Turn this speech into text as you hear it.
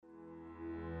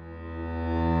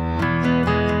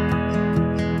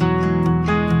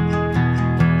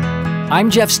I'm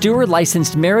Jeff Stewart,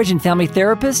 licensed marriage and family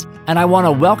therapist, and I want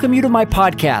to welcome you to my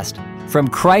podcast, From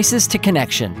Crisis to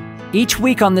Connection. Each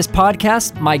week on this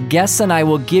podcast, my guests and I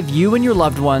will give you and your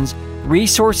loved ones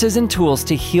resources and tools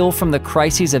to heal from the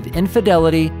crises of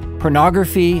infidelity,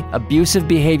 pornography, abusive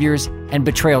behaviors, and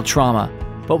betrayal trauma.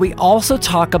 But we also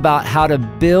talk about how to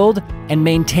build and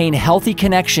maintain healthy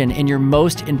connection in your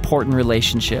most important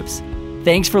relationships.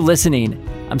 Thanks for listening.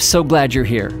 I'm so glad you're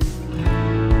here.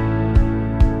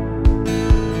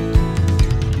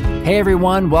 Hey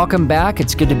everyone, welcome back.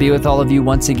 It's good to be with all of you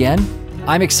once again.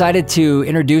 I'm excited to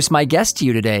introduce my guest to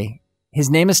you today. His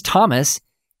name is Thomas,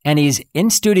 and he's in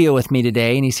studio with me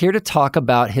today, and he's here to talk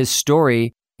about his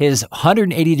story, his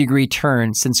 180-degree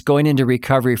turn since going into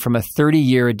recovery from a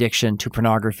 30-year addiction to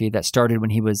pornography that started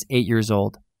when he was 8 years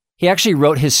old. He actually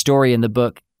wrote his story in the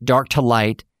book Dark to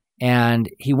Light, and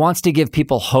he wants to give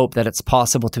people hope that it's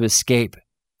possible to escape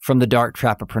from the dark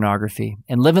trap of pornography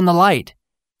and live in the light,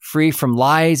 free from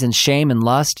lies and shame and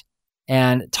lust.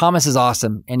 And Thomas is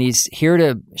awesome, and he's here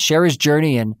to share his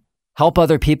journey and help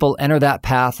other people enter that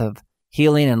path of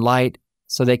healing and light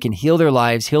so they can heal their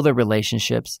lives, heal their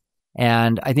relationships.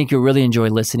 And I think you'll really enjoy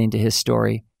listening to his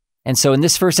story. And so in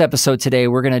this first episode today,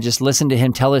 we're going to just listen to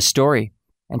him tell his story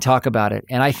and talk about it.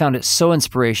 And I found it so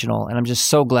inspirational, and I'm just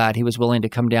so glad he was willing to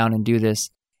come down and do this.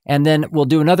 And then we'll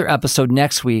do another episode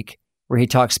next week where he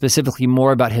talks specifically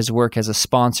more about his work as a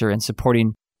sponsor and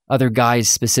supporting other guys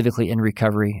specifically in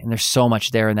recovery. And there's so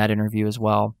much there in that interview as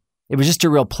well. It was just a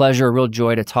real pleasure, a real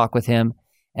joy to talk with him.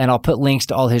 And I'll put links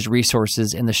to all his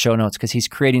resources in the show notes because he's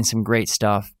creating some great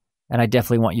stuff. And I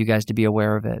definitely want you guys to be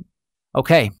aware of it.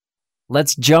 Okay,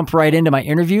 let's jump right into my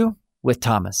interview with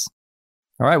Thomas.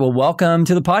 All right, well, welcome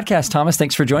to the podcast, Thomas.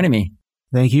 Thanks for joining me.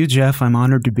 Thank you, Jeff. I'm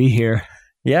honored to be here.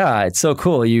 Yeah, it's so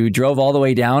cool. You drove all the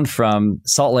way down from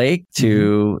Salt Lake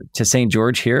to St.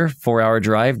 George here, 4-hour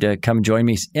drive to come join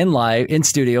me in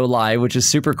studio live, which is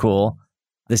super cool.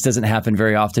 This doesn't happen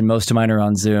very often. Most of mine are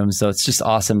on Zoom, so it's just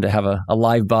awesome to have a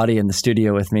live body in the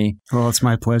studio with me. Well, it's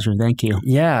my pleasure. Thank you.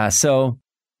 Yeah, so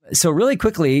really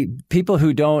quickly, people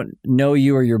who don't know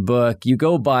you or your book, you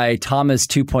go by Thomas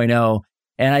 2.0,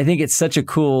 and I think it's such a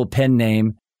cool pen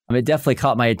name. It definitely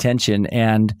caught my attention.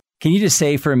 And can you just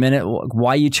say for a minute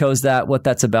why you chose that, what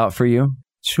that's about for you?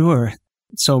 Sure.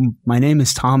 So my name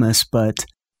is Thomas, but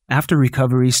after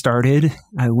recovery started,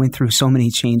 I went through so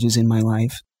many changes in my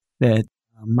life that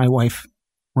my wife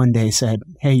one day said,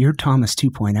 "Hey, you're Thomas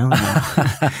 2.0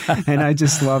 now." And I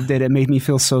just loved it. It made me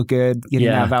feel so good getting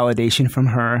that validation from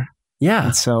her. Yeah.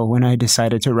 And so when I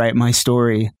decided to write my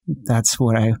story, that's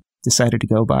what I decided to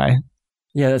go by.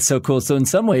 Yeah, that's so cool. So in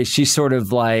some ways, she sort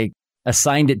of like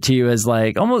assigned it to you as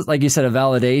like, almost like you said, a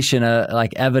validation,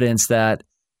 like evidence that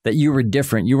you were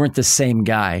different. You weren't the same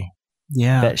guy.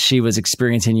 Yeah. That she was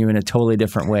experiencing you in a totally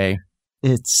different way.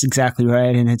 It's exactly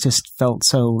right. And it just felt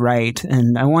so right.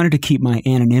 And I wanted to keep my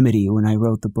anonymity when I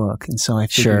wrote the book. And so I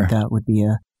figured that would be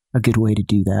a good way to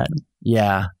do that.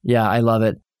 Yeah. Yeah. I love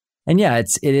it. And yeah,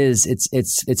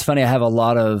 it's funny. I have a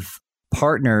lot of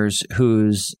partners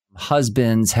whose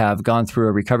husbands have gone through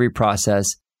a recovery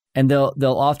process, and they'll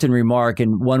often remark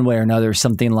in one way or another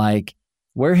something like,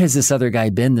 "Where has this other guy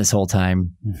been this whole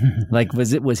time?" Like,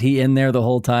 was he in there the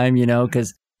whole time? You know,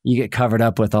 because you get covered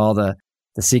up with all the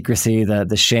secrecy,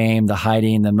 the shame, the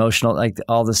hiding, the emotional, like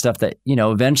all the stuff that, you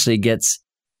know, eventually gets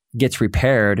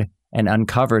repaired and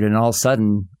uncovered. And all of a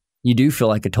sudden you do feel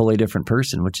like a totally different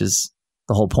person, which is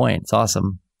the whole point. It's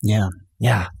awesome. Yeah.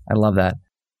 Yeah. I love that.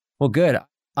 Well, good.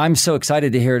 I'm so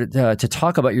excited to hear to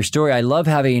talk about your story. I love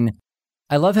having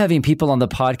people on the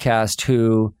podcast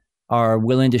who are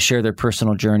willing to share their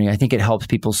personal journey. I think it helps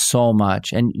people so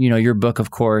much. And, you know, your book,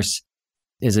 of course,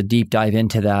 is a deep dive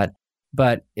into that.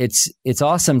 But it's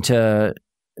awesome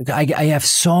I have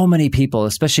so many people,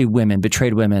 especially women,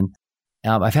 betrayed women.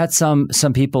 I've had some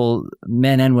people,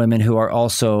 men and women, who are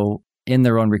also in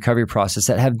their own recovery process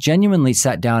that have genuinely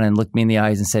sat down and looked me in the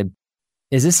eyes and said,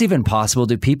 "Is this even possible?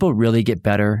 Do people really get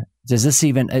better? Does this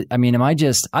even, I mean,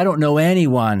 I don't know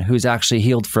anyone who's actually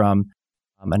healed from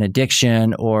an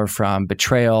addiction or from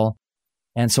betrayal."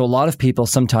 And so a lot of people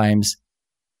sometimes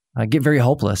get very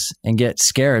hopeless and get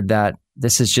scared that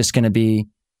this is just going to be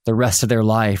the rest of their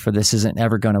life, or this isn't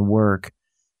ever going to work.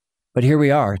 But here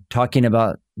we are talking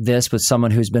about this with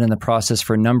someone who's been in the process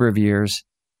for a number of years,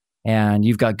 and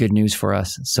you've got good news for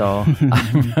us. So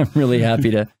I'm really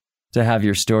happy to have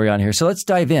your story on here. So let's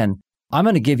dive in. I'm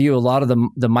going to give you a lot of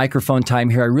the microphone time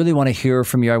here. I really want to hear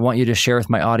from you. I want you to share with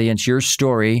my audience your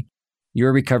story,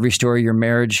 your recovery story, your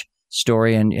marriage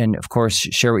story, and of course,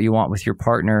 share what you want with your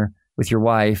partner, with your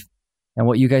wife, and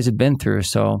what you guys have been through.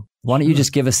 So Why don't you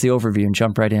just give us the overview and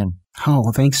jump right in? Oh,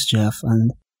 well, thanks, Jeff.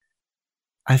 And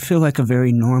I feel like a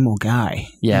very normal guy.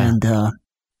 Yeah. And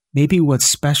maybe what's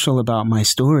special about my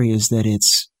story is that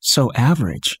it's so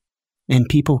average. And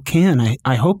people can,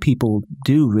 I hope people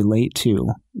do relate to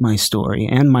my story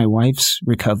and my wife's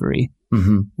recovery.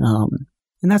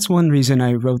 And that's one reason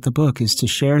I wrote the book, is to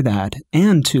share that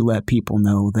and to let people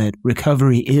know that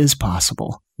recovery is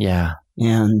possible. Yeah.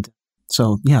 And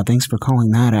so, yeah, thanks for calling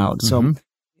that out. So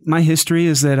my history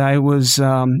is that I was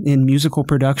in musical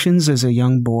productions as a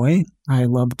young boy. I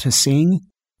loved to sing.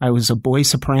 I was a boy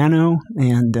soprano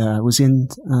and was in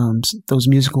those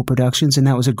musical productions, and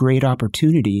that was a great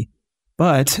opportunity.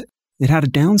 But it had a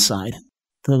downside.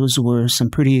 Those were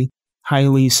some pretty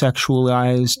highly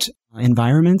sexualized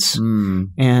environments.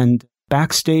 And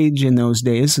backstage in those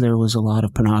days, there was a lot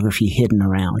of pornography hidden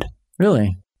around.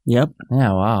 Really? Yep.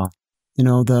 Yeah, wow. You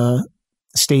know, the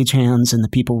stagehands and the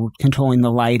people controlling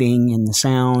the lighting and the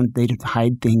sound, they'd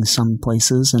hide things some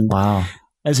places. And wow.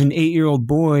 As an 8-year-old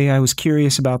boy, I was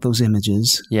curious about those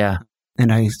images. Yeah.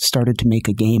 And I started to make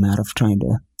a game out of trying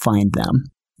to find them.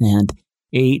 And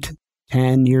 8,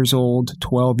 10 years old,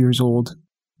 12 years old,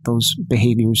 those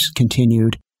behaviors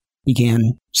continued. Began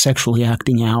sexually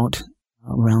acting out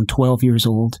around 12 years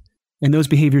old. And those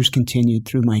behaviors continued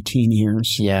through my teen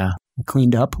years. Yeah. I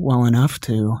cleaned up well enough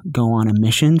to go on a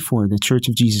mission for the Church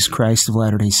of Jesus Christ of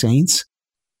Latter-day Saints.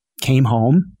 Came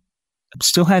home,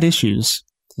 still had issues.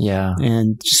 Yeah.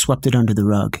 And just swept it under the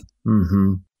rug.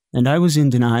 And I was in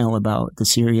denial about the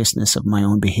seriousness of my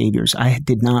own behaviors. I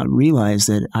did not realize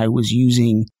that I was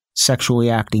using sexually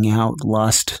acting out,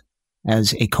 lust,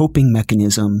 as a coping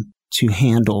mechanism to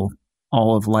handle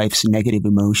all of life's negative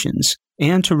emotions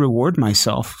and to reward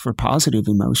myself for positive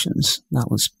emotions. That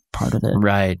was part of it.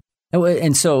 Right.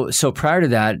 And so prior to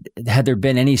that, had there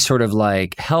been any sort of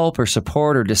like help or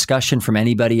support or discussion from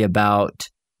anybody about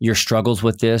your struggles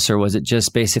with this? Or was it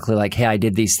just basically like, hey, I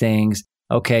did these things.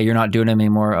 Okay, you're not doing them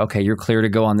anymore. Okay, you're clear to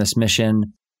go on this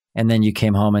mission. And then you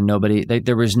came home and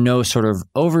there was no sort of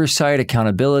oversight,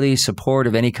 accountability, support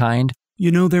of any kind?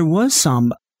 You know, there was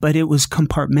some, but it was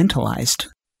compartmentalized.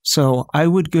 So I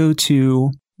would go to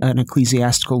an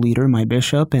ecclesiastical leader, my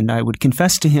bishop, and I would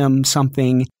confess to him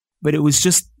something, but it was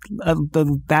just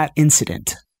that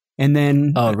incident. And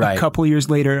then a couple of years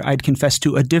later, I'd confess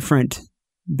to a different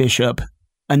bishop,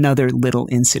 another little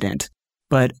incident.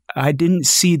 But I didn't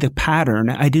see the pattern.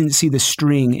 I didn't see the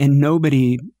string. And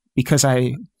nobody, because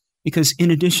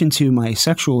in addition to my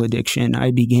sexual addiction,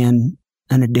 I began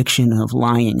an addiction of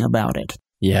lying about it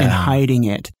and hiding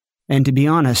it. And to be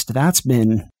honest, that's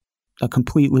been a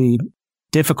completely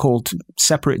difficult,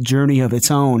 separate journey of its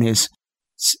own, is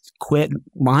quit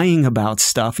lying about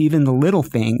stuff, even the little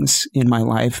things in my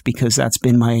life, because that's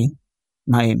been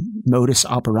my modus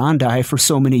operandi for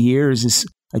so many years. Is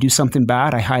I do something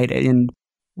bad, I hide it.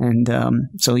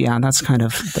 So yeah, that's kind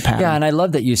of the pattern. Yeah, and I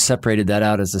love that you separated that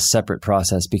out as a separate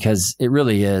process, because it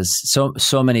really is.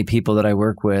 So many people that I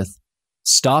work with,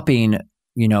 stopping,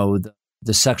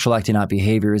 the sexual acting out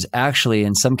behavior is actually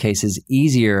in some cases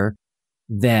easier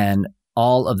than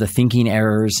all of the thinking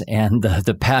errors and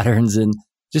the patterns and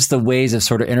just the ways of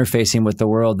sort of interfacing with the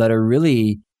world that are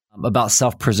really about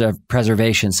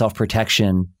self-preservation,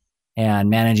 self-protection, and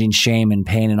managing shame and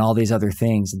pain and all these other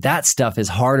things. That stuff is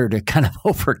harder to kind of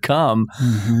overcome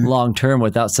long-term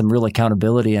without some real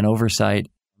accountability and oversight.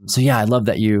 So yeah, I love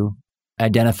that you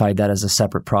identified that as a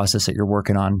separate process that you're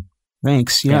working on.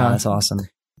 Thanks. Yeah, that's awesome.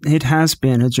 It has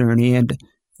been a journey.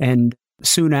 And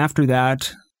soon after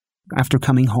that, after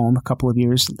coming home, a couple of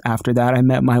years after that, I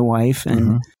met my wife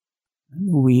and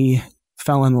we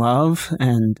fell in love.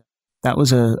 And that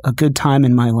was a good time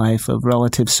in my life of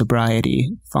relative sobriety,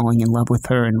 falling in love with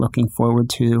her and looking forward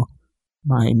to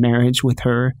my marriage with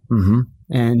her.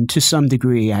 And to some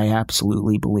degree, I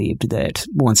absolutely believed that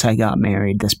once I got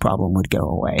married, this problem would go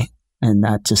away. And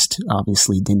that just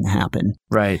obviously didn't happen.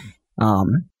 Right.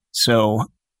 So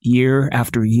year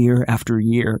after year after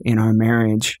year in our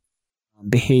marriage,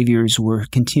 behaviors were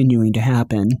continuing to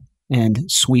happen, and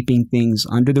sweeping things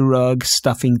under the rug,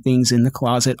 stuffing things in the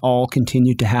closet, all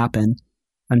continued to happen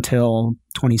until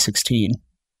 2016.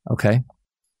 Okay.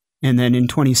 And then in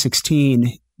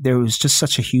 2016, there was just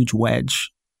such a huge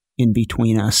wedge in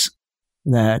between us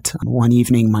that one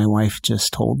evening my wife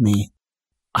just told me,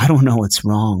 I don't know what's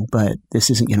wrong, but this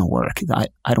isn't going to work.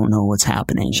 I don't know what's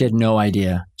happening. She had no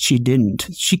idea. She didn't.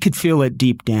 She could feel it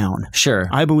deep down. Sure.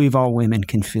 I believe all women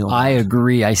can feel it. I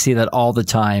agree. I see that all the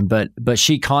time, but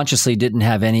she consciously didn't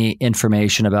have any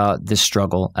information about this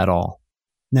struggle at all.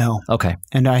 No. Okay.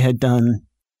 And I had done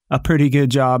a pretty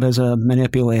good job as a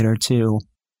manipulator to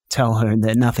tell her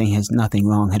that nothing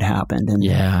wrong had happened. And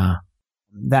yeah,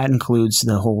 that includes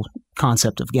the whole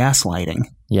concept of gaslighting.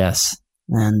 yes.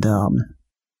 And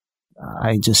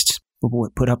I just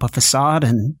put up a facade,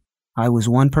 and I was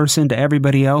one person to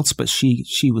everybody else, but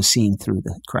she was seeing through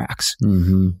the cracks.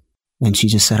 Mm-hmm. And she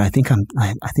just said, I think I'm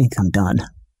done.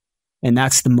 And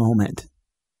that's the moment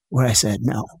where I said,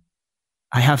 no,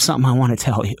 I have something I want to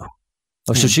tell you.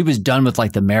 Oh, so she was done with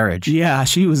like the marriage. Yeah,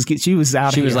 she was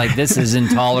out. She was like, this is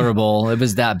intolerable. It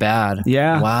was that bad.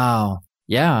 Yeah. Wow.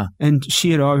 Yeah. And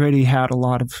she had already had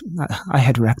I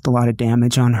had wreaked a lot of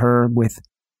damage on her with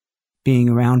being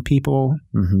around people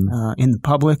in the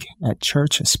public, at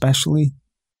church especially,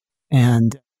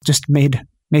 and just made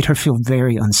her feel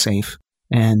very unsafe.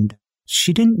 And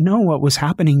she didn't know what was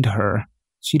happening to her.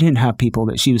 She didn't have people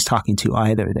that she was talking to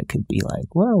either that could be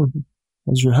like, well,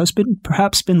 has your husband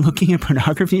perhaps been looking at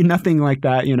pornography? Nothing like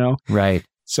that, Right.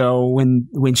 So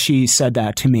when she said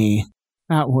that to me,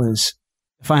 that was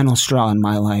the final straw in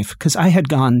my life, because I had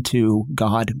gone to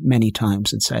God many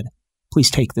times and said,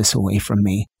 please take this away from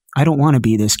me. I don't want to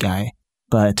be this guy,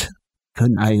 but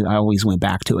I always went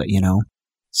back to it,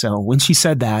 So when she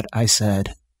said that, I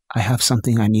said, I have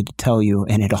something I need to tell you.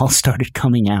 And it all started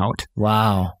coming out.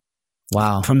 Wow.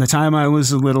 Wow. From the time I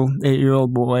was a little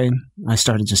 8-year-old boy, I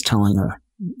started just telling her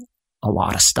a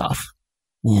lot of stuff.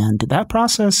 And that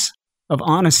process of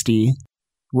honesty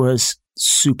was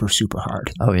super, super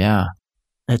hard. Oh, yeah.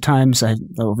 At times,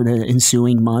 over the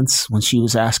ensuing months, when she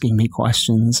was asking me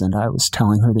questions and I was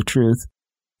telling her the truth,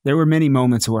 there were many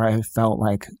moments where I felt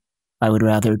like I would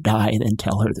rather die than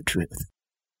tell her the truth.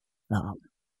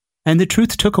 And the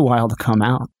truth took a while to come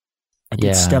out. I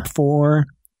did step 4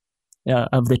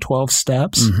 of the 12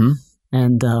 steps. Mm-hmm.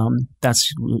 And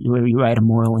that's where you write a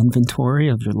moral inventory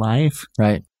of your life.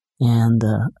 Right. And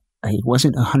I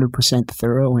wasn't 100%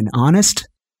 thorough and honest.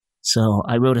 So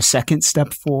I wrote a second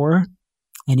step 4.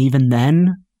 And even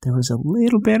then, there was a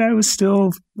little bit I was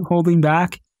still holding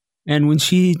back. And when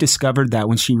she discovered that,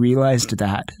 when she realized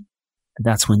that,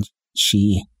 that's when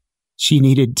she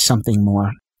needed something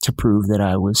more to prove that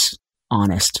I was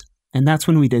honest. And that's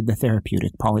when we did the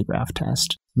therapeutic polygraph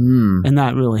test. And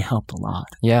that really helped a lot.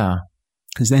 Yeah.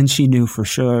 Because then she knew for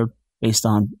sure, based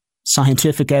on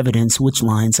scientific evidence, which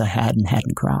lines I had and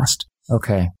hadn't crossed.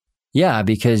 Okay. Yeah,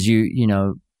 because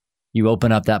you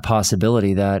open up that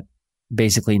possibility that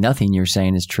basically nothing you're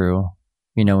saying is true.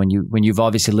 When you've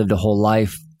obviously lived a whole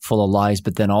life full of lies,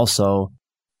 but then also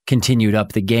continued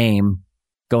up the game,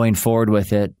 going forward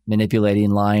with it, manipulating,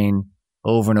 lying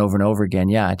over and over and over again.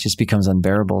 Yeah, it just becomes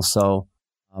unbearable. So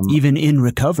even in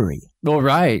recovery. Oh,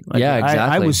 right. Yeah,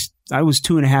 exactly. I was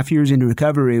 2.5 years into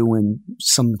recovery when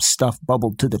some stuff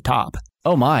bubbled to the top.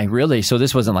 Oh my, really? So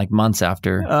this wasn't like months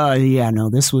after? Yeah, no,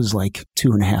 this was like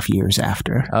 2.5 years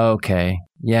after. Okay.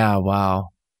 Yeah, wow.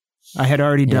 I had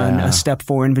already done a step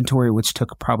 4 inventory, which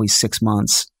took probably 6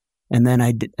 months. And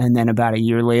then about a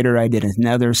year later, I did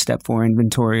another step 4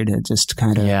 inventory to just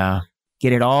kind of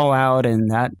get it all out.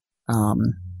 And that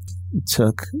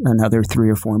took another 3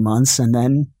 or 4 months. And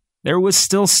then there was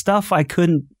still stuff I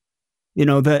couldn't,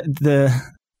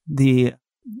 the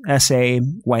essay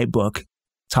White Book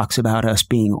talks about us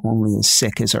being only as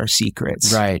sick as our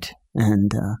secrets. Right.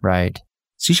 And right.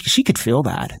 She could feel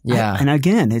that. Yeah. And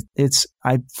again,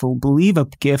 I believe a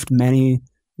gift many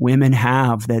women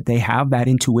have, that they have that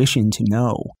intuition to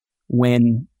know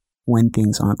when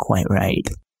things aren't quite right.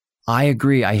 I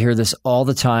agree. I hear this all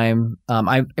the time.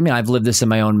 I mean, I've lived this in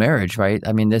my own marriage, right?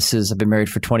 I mean, I've been married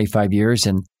for 25 years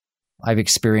and I've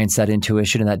experienced that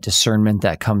intuition and that discernment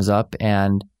that comes up.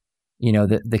 And,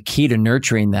 the key to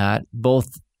nurturing that, both,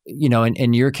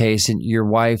 in your case, and your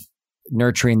wife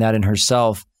nurturing that in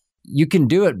herself, you can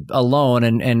do it alone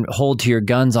and hold to your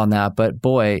guns on that. But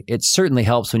boy, it certainly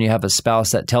helps when you have a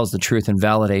spouse that tells the truth and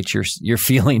validates your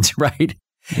feelings, right?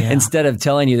 Yeah. Instead of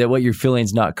telling you that what you're feeling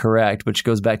is not correct, which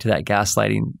goes back to that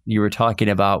gaslighting you were talking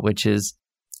about, which is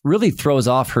really throws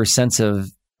off her sense of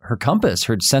her compass,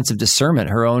 her sense of discernment,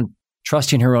 her own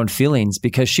trusting her own feelings,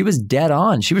 because she was dead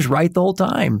on. She was right the whole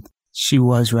time. She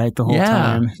was right the whole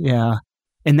time. Yeah.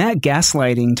 And that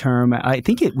gaslighting term, I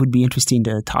think it would be interesting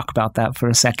to talk about that for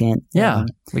a second. Yeah,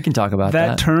 we can talk about that.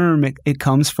 That term, it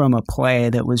comes from a play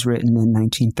that was written in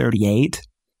 1938.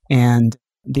 And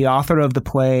the author of the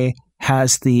play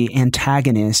has the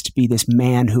antagonist be this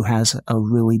man who has a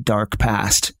really dark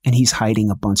past, and he's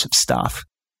hiding a bunch of stuff.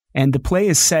 And the play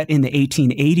is set in the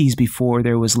 1880s, before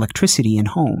there was electricity in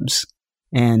homes.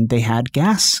 And they had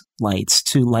gas lights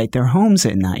to light their homes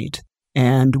at night.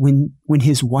 And when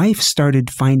his wife started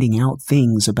finding out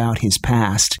things about his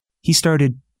past, he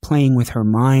started playing with her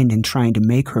mind and trying to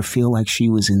make her feel like she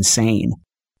was insane.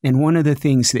 And one of the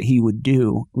things that he would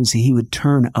do was he would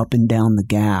turn up and down the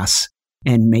gas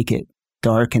and make it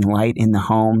dark and light in the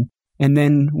home. And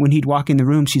then when he'd walk in the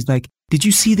room, she's like, "Did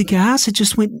you see the gas? It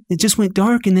just went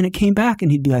dark and then it came back."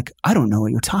 And he'd be like, "I don't know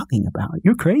what you're talking about.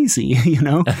 You're crazy,"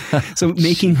 So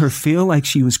making her feel like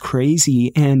she was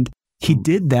crazy. And he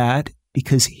did that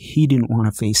because he didn't want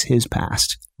to face his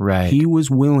past. Right. He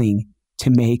was willing to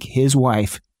make his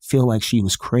wife feel like she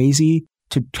was crazy,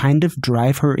 to kind of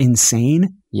drive her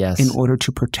insane. Yes. In order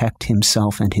to protect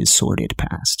himself and his sordid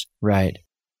past. Right.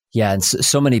 Yeah. And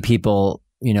so many people,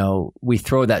 we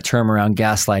throw that term around,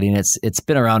 gaslighting. It's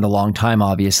been around a long time,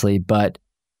 obviously, but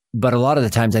a lot of the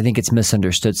times I think it's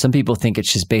misunderstood. Some people think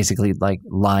it's just basically like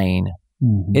lying.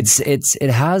 Mm-hmm.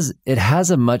 It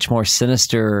has a much more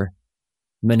sinister,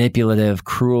 manipulative,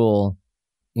 cruel,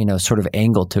 sort of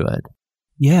angle to it.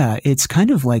 Yeah. It's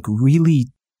kind of like really,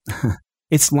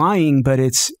 it's lying, but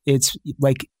it's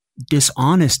like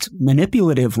dishonest,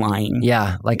 manipulative lying.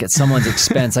 Yeah, like at someone's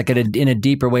expense, like in a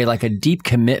deeper way, like a deep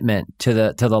commitment to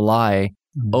the lie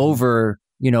over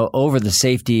the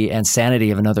safety and sanity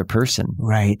of another person.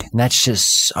 Right. And that's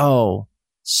just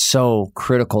so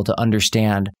critical to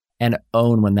understand and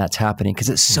own when that's happening, because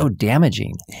it's so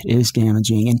damaging. It is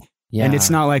damaging. And it's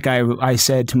not like I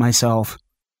said to myself,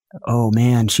 "Oh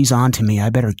man, she's on to me. I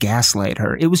better gaslight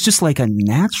her." It was just like a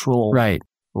natural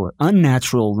or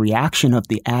unnatural reaction of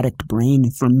the addict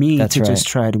brain for me just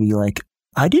try to be like,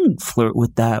 "I didn't flirt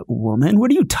with that woman.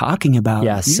 What are you talking about?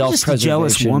 Yeah, You're self-preservation. just a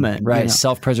jealous woman." Right,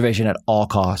 self-preservation at all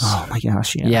costs. Oh my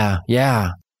gosh,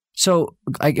 Yeah. So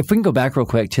if we can go back real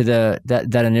quick to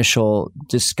that initial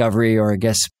discovery, or I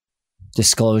guess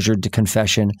disclosure, to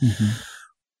confession. Mm-hmm.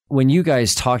 When you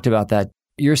guys talked about that,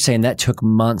 you're saying that took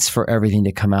months for everything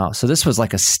to come out. So this was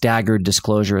like a staggered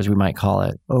disclosure, as we might call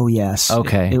it. Oh, yes.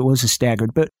 Okay. It was a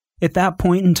staggered. But at that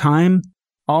point in time,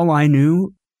 all I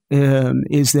knew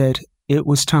is that it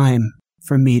was time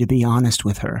for me to be honest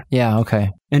with her. Yeah,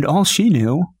 okay. And all she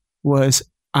knew was,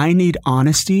 I need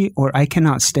honesty or I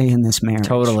cannot stay in this marriage.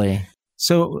 Totally.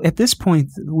 So at this point,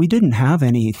 we didn't have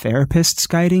any therapists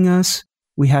guiding us.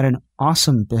 We had an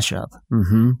awesome bishop,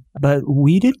 but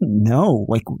we didn't know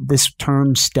like this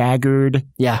term staggered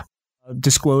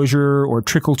disclosure or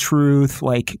trickle truth.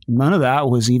 Like none of that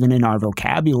was even in our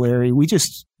vocabulary. We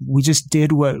just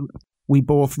did what we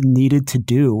both needed to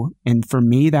do. And for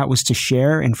me, that was to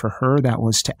share. And for her, that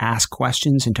was to ask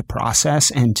questions and to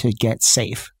process and to get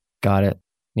safe. Got it.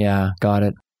 Yeah, got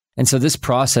it. And so this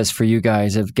process for you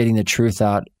guys of getting the truth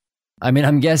out, I mean,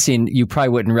 I'm guessing you probably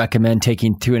wouldn't recommend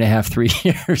taking 2.5, 3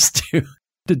 years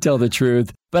to tell the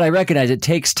truth. But I recognize it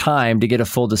takes time to get a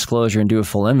full disclosure and do a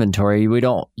full inventory.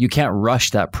 You can't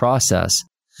rush that process.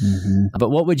 Mm-hmm.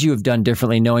 But what would you have done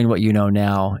differently, knowing what you know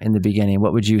now in the beginning?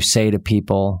 What would you say to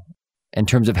people in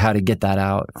terms of how to get that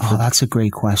out? Oh, that's a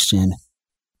great question.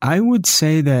 I would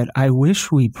say that I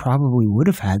wish we probably would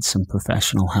have had some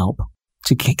professional help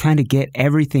to kind of get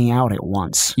everything out at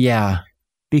once. Yeah.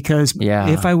 Because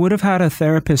if I would have had a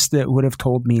therapist that would have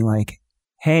told me like,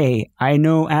 "Hey, I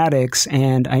know addicts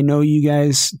and I know you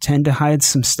guys tend to hide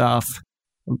some stuff.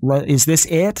 Is this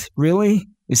it? Really?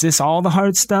 Is this all the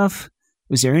hard stuff?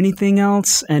 Was there anything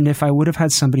else?" And if I would have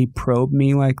had somebody probe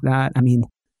me like that, I mean,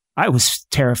 I was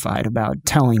terrified about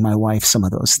telling my wife some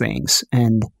of those things.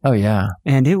 And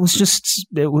and it was just,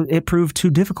 it proved too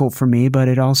difficult for me, but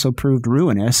it also proved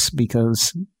ruinous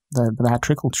because that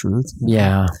trickle truth.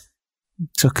 Yeah.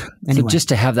 Anyway. So just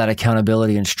to have that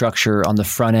accountability and structure on the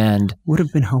front end would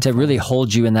have been helpful. To really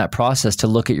hold you in that process, to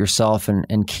look at yourself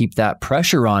and keep that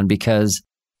pressure on, because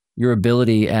your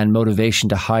ability and motivation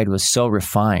to hide was so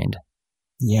refined.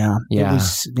 Yeah. It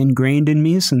was ingrained in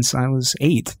me since I was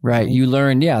 8. Right. You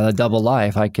learned, the double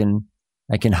life. I can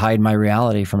hide my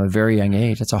reality from a very young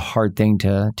age. That's a hard thing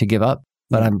to give up.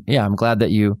 But I'm glad that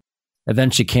you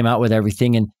eventually came out with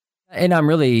everything. And I'm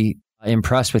really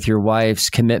impressed with your wife's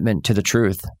commitment to the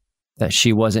truth, that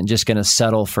she wasn't just going to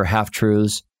settle for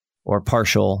half-truths or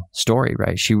partial story,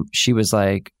 right? She was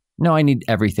like, "No, I need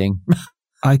everything."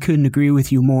 I couldn't agree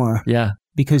with you more. Yeah.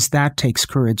 Because that takes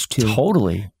courage too.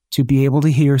 Totally. To be able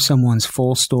to hear someone's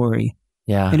full story.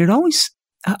 Yeah. And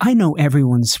I know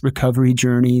everyone's recovery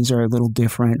journeys are a little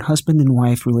different. Husband and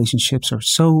wife relationships are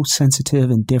so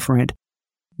sensitive and different.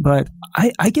 But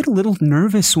I get a little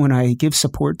nervous when I give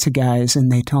support to guys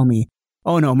and they tell me,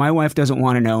 "Oh no, my wife doesn't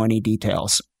want to know any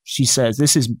details. She says,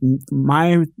 this is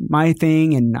my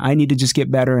thing and I need to just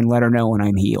get better and let her know when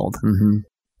I'm healed." Mm-hmm.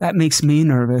 That makes me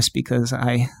nervous because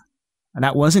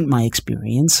that wasn't my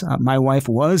experience. My wife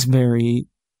was very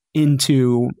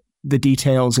into the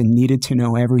details and needed to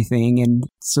know everything. And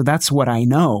so that's what I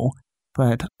know.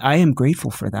 But I am grateful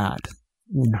for that.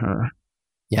 in her.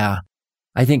 Yeah.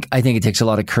 I think it takes a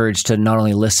lot of courage to not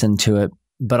only listen to it,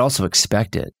 but also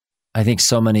expect it. I think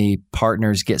so many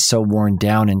partners get so worn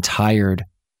down and tired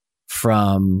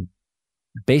from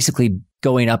basically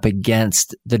going up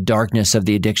against the darkness of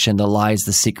the addiction, the lies,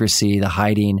 the secrecy, the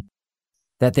hiding,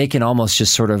 that they can almost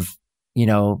just sort of,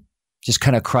 just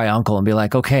kind of cry uncle and be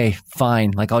like, okay,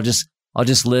 fine. Like I'll just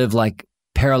live like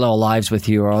parallel lives with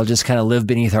you, or I'll just kind of live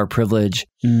beneath our privilege.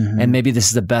 Mm-hmm. And maybe this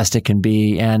is the best it can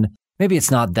be. And maybe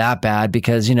it's not that bad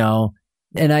because,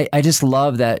 and I just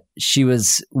love that she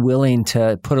was willing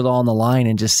to put it all on the line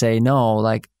and just say, no,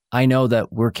 like I know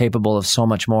that we're capable of so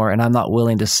much more, and I'm not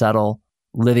willing to settle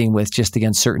living with just the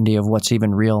uncertainty of what's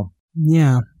even real.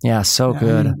 Yeah. Yeah. So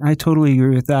good. I totally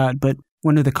agree with that. But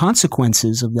one of the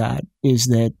consequences of that is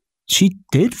that she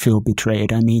did feel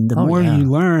betrayed. I mean, the more you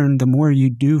learn, the more you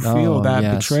do feel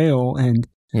that betrayal. And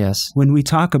when we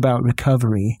talk about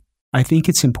recovery, I think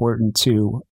it's important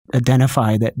to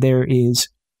identify that there is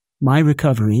my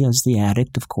recovery as the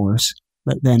addict, of course,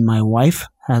 but then my wife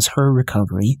has her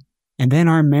recovery, and then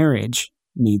our marriage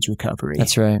needs recovery.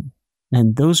 That's right.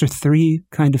 And those are three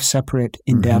kind of separate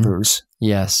endeavors. Mm-hmm.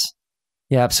 Yes.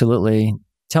 Yeah, absolutely.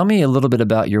 Tell me a little bit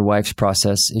about your wife's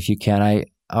process, if you can.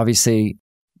 Obviously,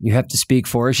 you have to speak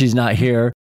for her. She's not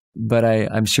here, but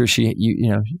I'm sure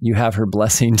you have her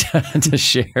blessing to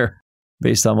share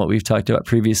based on what we've talked about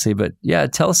previously. But yeah,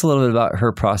 tell us a little bit about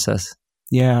her process.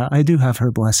 Yeah, I do have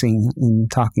her blessing in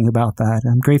talking about that.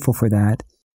 I'm grateful for that.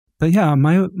 But yeah,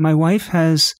 my wife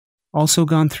has also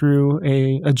gone through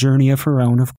a journey of her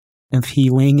own of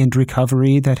healing and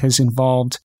recovery that has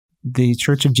involved the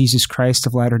Church of Jesus Christ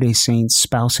of Latter-day Saints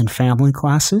spouse and family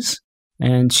classes.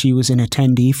 And she was an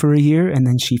attendee for a year, and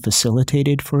then she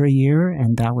facilitated for a year,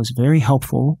 and that was very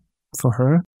helpful for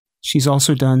her. She's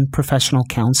also done professional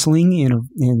counseling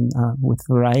with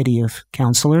a variety of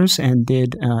counselors, and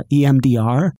did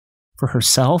EMDR for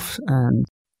herself, and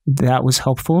that was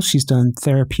helpful. She's done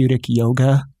therapeutic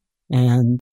yoga,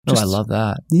 and I love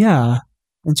that. Yeah,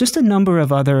 and just a number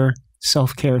of other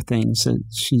self-care things that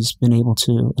she's been able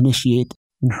to initiate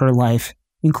in her life,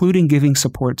 including giving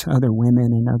support to other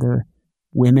women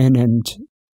and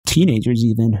teenagers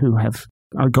even who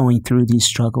are going through these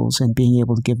struggles, and being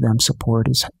able to give them support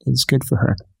is good for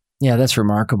her. Yeah, that's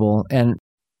remarkable. And,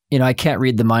 I can't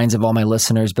read the minds of all my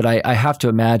listeners, but I have to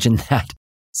imagine that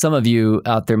some of you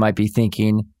out there might be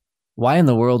thinking, why in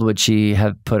the world would she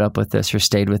have put up with this or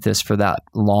stayed with this for that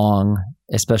long,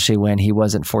 especially when he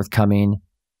wasn't forthcoming,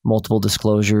 multiple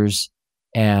disclosures,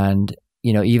 and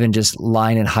even just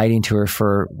lying and hiding to her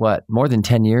for more than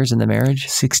 10 years in the marriage?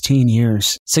 16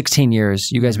 years. 16 years.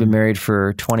 You guys have been married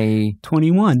for 21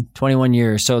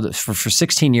 years. So for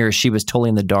 16 years, she was totally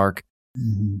in the dark.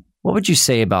 Mm-hmm. What would you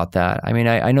say about that? I mean,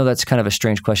 I know that's kind of a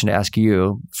strange question to ask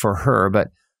you for her, but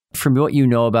from what you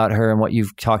know about her and what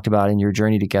you've talked about in your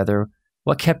journey together,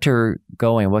 what kept her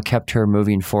going? What kept her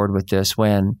moving forward with this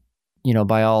when,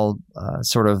 by all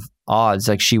sort of odds,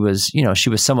 like she was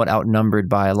somewhat outnumbered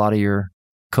by a lot of your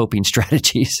coping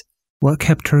strategies? What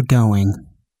kept her going?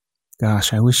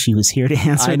 Gosh, I wish she was here to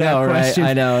answer that question.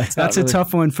 Right? I know. That's a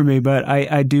tough one for me, but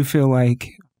I do feel like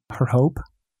her hope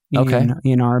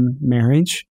in our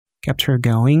marriage kept her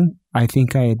going. I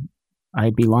think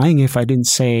I'd be lying if I didn't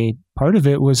say part of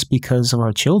it was because of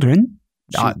our children.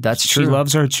 That's true. She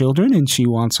loves our children, and she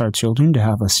wants our children to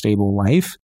have a stable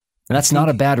life. And that's not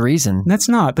a bad reason. That's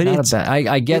not, but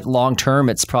I get long term,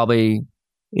 it's probably...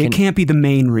 It can't be the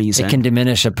main reason. It can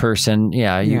diminish a person.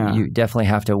 Yeah, you definitely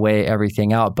have to weigh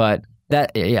everything out. But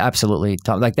that, absolutely,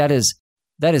 Tom, like that is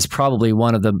probably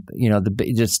one of the,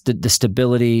 the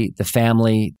stability, the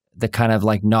family, the kind of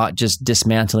like not just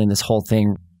dismantling this whole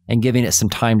thing and giving it some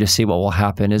time to see what will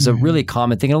happen is a really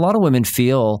common thing. And a lot of women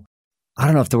feel, I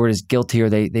don't know if the word is guilty, or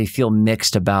they feel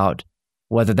mixed about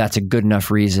whether that's a good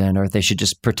enough reason or if they should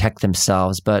just protect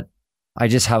themselves. But I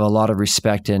just have a lot of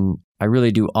respect, and I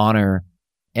really do honor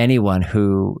anyone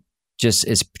who just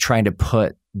is trying to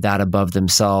put that above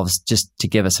themselves just to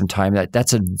give us some time.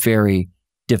 That's a very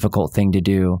difficult thing to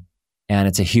do, and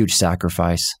it's a huge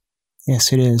sacrifice.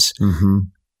 Yes, it is. Mm-hmm.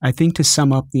 I think to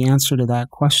sum up the answer to that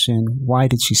question, why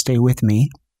did she stay with me?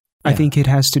 Yeah. I think it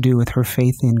has to do with her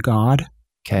faith in God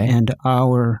and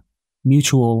our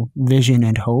mutual vision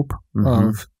and hope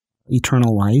of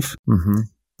eternal life,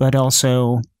 but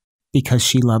also because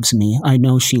she loves me. I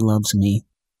know she loves me.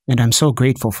 And I'm so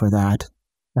grateful for that.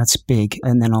 That's big.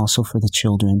 And then also for the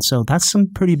children. So that's some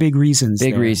pretty big reasons.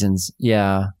 Big reasons.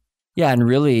 Yeah. Yeah. And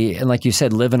really, and like you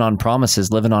said, living on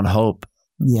promises, living on hope.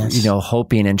 Yes.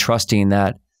 Hoping and trusting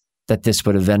that this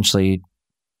would eventually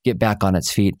get back on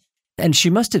its feet. And she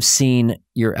must have seen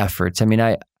your efforts. I mean,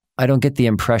 I I don't get the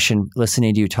impression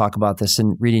listening to you talk about this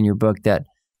and reading your book that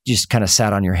you just kind of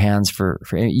sat on your hands for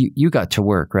you got to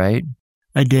work, right?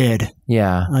 I did.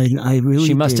 Yeah. I really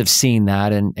She must did. have seen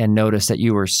that and noticed that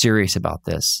you were serious about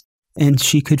this. And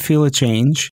she could feel a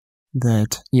change,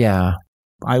 that Yeah.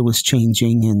 I was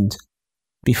changing, and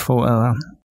before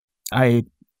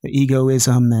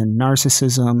egoism and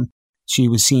narcissism, she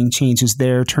was seeing changes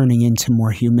there, turning into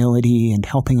more humility and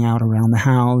helping out around the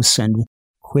house and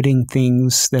quitting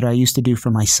things that I used to do for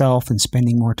myself and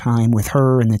spending more time with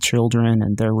her and the children.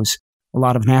 And there was a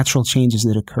lot of natural changes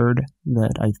that occurred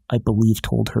that I believe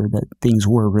told her that things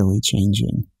were really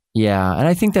changing. Yeah. And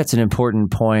I think that's an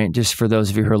important point just for those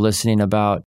of you who are listening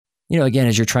about, again,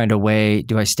 as you're trying to weigh,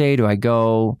 do I stay? Do I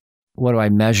go? What do I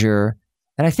measure?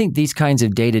 And I think these kinds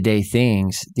of day-to-day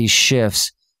things, these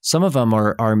shifts, some of them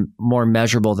are more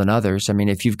measurable than others. I mean,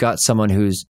 if you've got someone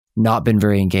who's not been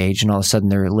very engaged and all of a sudden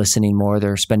they're listening more,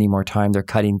 they're spending more time, they're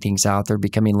cutting things out, they're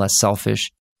becoming less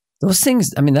selfish. Those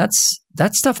things, I mean, that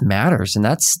stuff matters, and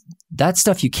that's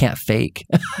stuff you can't fake.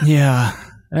 Yeah.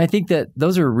 And I think that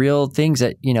those are real things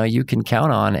that, you can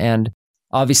count on, and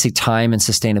obviously time and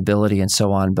sustainability and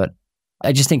so on. But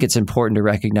I just think it's important to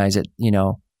recognize it,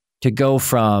 to go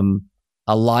from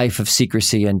a life of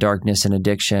secrecy and darkness and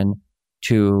addiction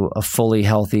to a fully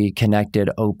healthy, connected,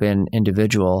 open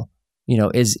individual,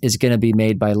 is going to be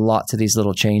made by lots of these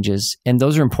little changes. And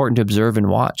those are important to observe and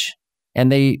watch.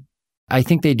 And I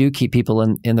think they do keep people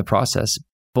in the process,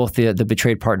 both the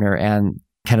betrayed partner and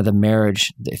kind of the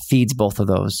marriage that feeds both of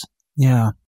those. Yeah.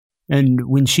 And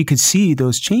when she could see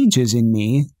those changes in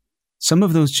me, some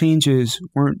of those changes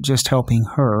weren't just helping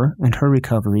her and her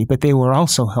recovery, but they were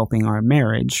also helping our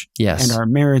marriage. Yes. And our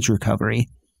marriage recovery.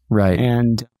 Right.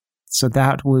 And so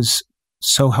that was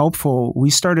so helpful. We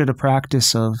started a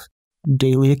practice of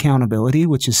daily accountability,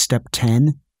 which is step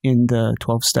 10 in the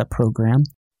 12-step program,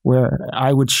 where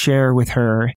I would share with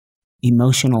her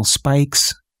emotional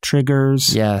spikes,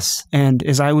 triggers. Yes. And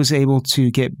as I was able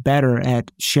to get better at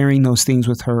sharing those things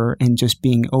with her and just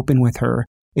being open with her,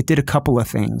 it did a couple of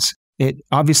things. It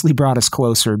obviously brought us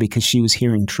closer because she was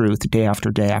hearing truth day after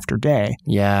day after day.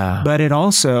 Yeah. But it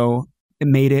also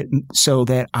made it so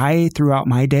that throughout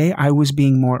my day, I was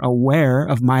being more aware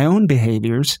of my own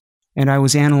behaviors, and I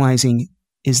was analyzing,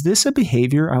 is this a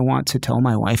behavior I want to tell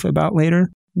my wife about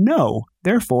later? No.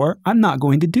 Therefore, I'm not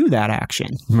going to do that action.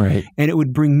 Right. And it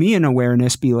would bring me an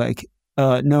awareness, be like,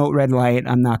 no, red light,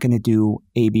 I'm not going to do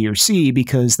A, B, or C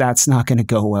because that's not going to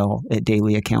go well at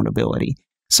daily accountability.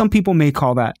 Some people may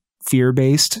call that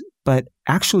fear-based, but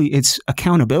actually it's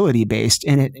accountability-based,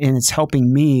 and it's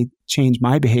helping me change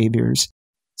my behaviors.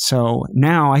 So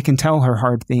now I can tell her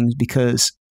hard things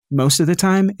because most of the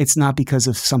time it's not because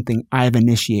of something I've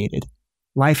initiated.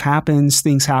 Life happens,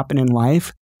 things happen in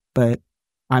life, but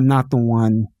I'm not the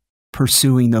one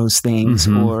pursuing those things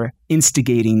or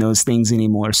instigating those things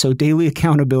anymore. So daily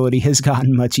accountability has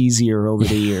gotten much easier over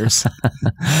the years.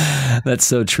 That's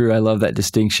so true. I love that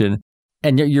distinction.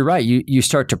 And you're right. You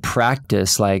start to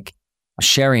practice like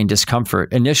sharing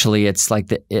discomfort. Initially, it's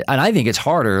like and I think it's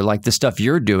harder, like the stuff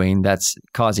you're doing that's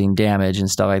causing damage and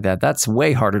stuff like that. That's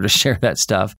way harder to share that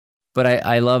stuff. But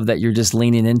I love that you're just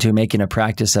leaning into making a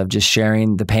practice of just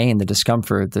sharing the pain, the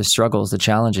discomfort, the struggles, the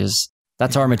challenges.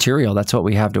 That's our material. That's what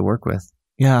we have to work with.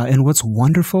 Yeah. And what's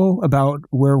wonderful about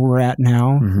where we're at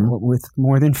now with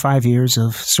more than 5 years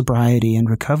of sobriety and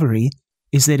recovery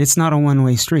is that it's not a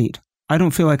one-way street. I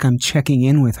don't feel like I'm checking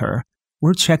in with her.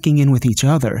 We're checking in with each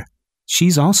other.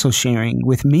 She's also sharing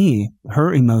with me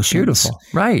her emotions. Beautiful.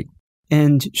 Right.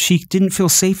 And she didn't feel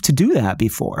safe to do that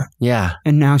before. Yeah.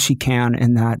 And now she can,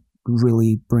 and that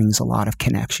really brings a lot of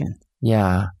connection.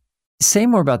 Yeah. Say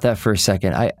more about that for a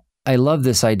second. I love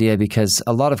this idea because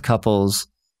a lot of couples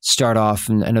start off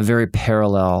in a very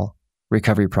parallel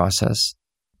recovery process.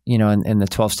 In the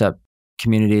 12-step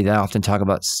community, they often talk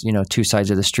about, two sides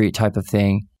of the street type of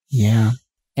thing. Yeah.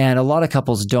 And a lot of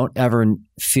couples don't ever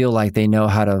feel like they know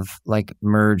how to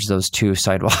merge those two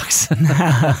sidewalks.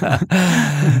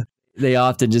 They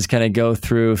often just kind of go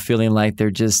through feeling like they're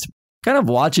just kind of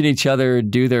watching each other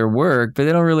do their work, but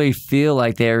they don't really feel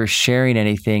like they're sharing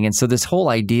anything. And so this whole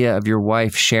idea of your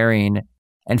wife sharing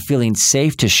and feeling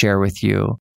safe to share with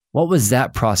you, what was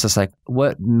that process like?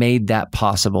 What made that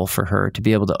possible for her to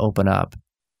be able to open up?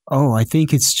 Oh, I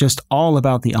think it's just all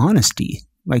about the honesty.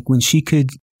 Like when she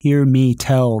could hear me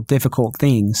tell difficult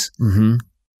things,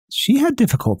 she had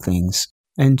difficult things,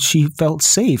 and she felt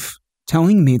safe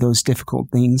telling me those difficult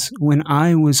things when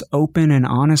I was open and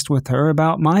honest with her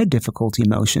about my difficult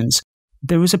emotions.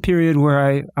 There was a period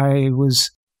where I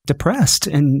was depressed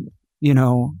and,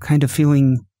 kind of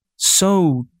feeling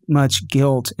so much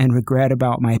guilt and regret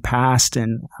about my past,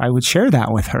 and I would share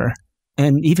that with her.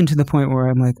 And even to the point where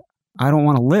I'm like, I don't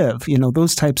want to live,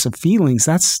 those types of feelings,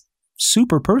 that's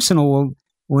super personal. Well,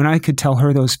 when I could tell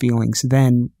her those feelings,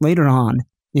 then later on,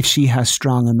 if she has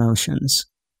strong emotions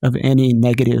of any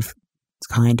negative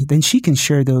kind, then she can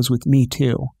share those with me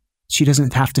too. She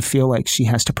doesn't have to feel like she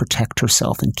has to protect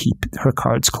herself and keep her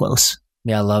cards close.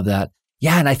 Yeah, I love that.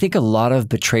 Yeah, and I think a lot of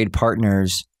betrayed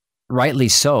partners, rightly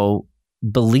so,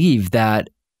 believe that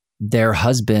their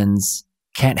husbands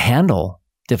can't handle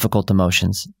difficult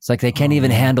emotions. It's like they can't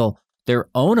even handle their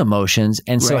own emotions.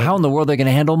 And so how in the world are they going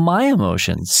to handle my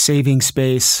emotions? Saving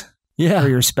space for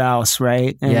your spouse,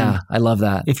 right? And yeah, I love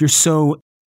that.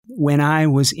 When I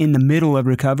was in the middle of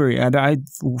recovery, I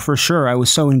for sure, I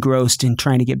was so engrossed in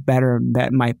trying to get better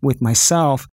with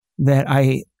myself that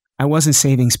I wasn't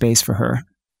saving space for her.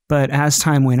 But as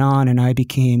time went on and I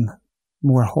became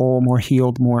more whole, more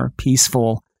healed, more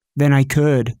peaceful, then I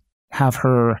could have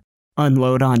her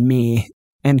unload on me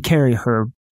and carry her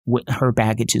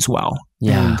baggage as well.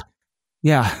 Yeah.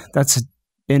 And that's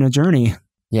been a journey.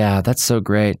 Yeah, that's so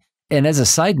great. And as a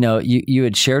side note, you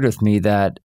had shared with me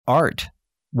that art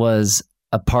was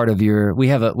a part of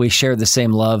we share the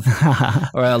same love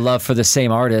or a love for the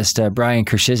same artist, Brian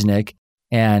Krzyznik.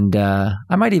 And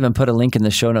I might even put a link in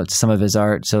the show notes to some of his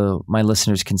art so my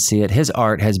listeners can see it. His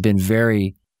art has been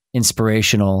very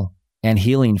inspirational and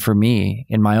healing for me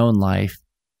in my own life.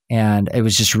 And it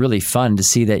was just really fun to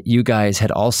see that you guys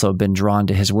had also been drawn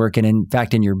to his work. And in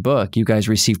fact, in your book, you guys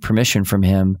received permission from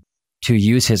him to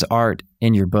use his art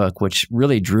in your book, which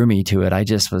really drew me to it. I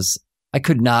just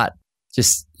couldn't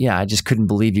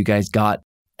believe you guys got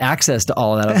access to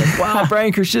all of that. I was like, wow,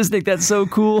 Brian Krzyznik, that's so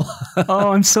cool.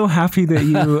 Oh, I'm so happy that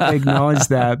you acknowledge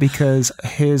that, because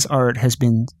his art has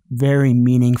been very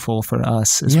meaningful for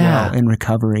us as well in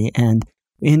recovery. And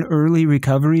in early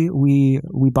recovery, we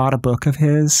bought a book of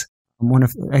his,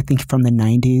 I think from the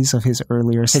 90s, of his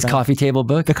earlier stuff. His coffee table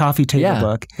book? The coffee table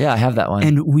book. Yeah, I have that one.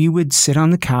 And we would sit on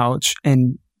the couch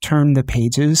and turn the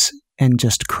pages and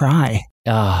just cry.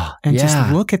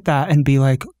 Just look at that and be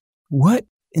like, what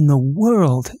in the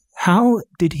world? How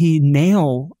did he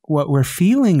nail what we're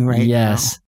feeling right now?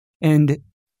 And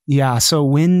so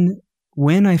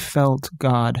when I felt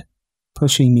God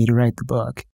pushing me to write the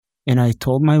book, and I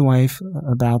told my wife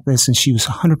about this, and she was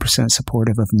 100%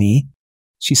 supportive of me,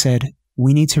 she said,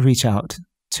 we need to reach out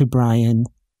to Brian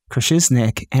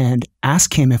Krzyznik and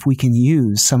ask him if we can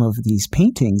use some of these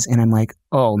paintings. And I'm like,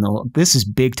 oh no, this is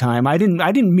big time. I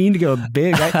didn't mean to go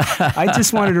big. I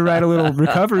just wanted to write a little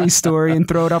recovery story and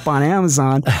throw it up on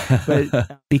Amazon.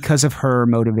 But because of her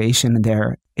motivation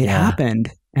there, it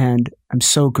happened. And I'm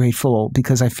so grateful,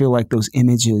 because I feel like those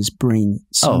images bring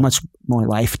so much more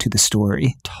life to the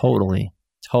story. Totally.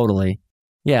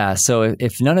 Yeah. So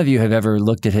if none of you have ever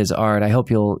looked at his art, I hope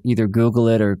you'll either Google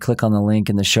it or click on the link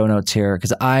in the show notes here.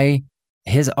 Because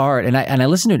his art, and I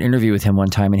listened to an interview with him one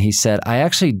time, and he said, I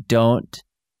actually don't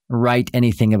write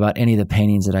anything about any of the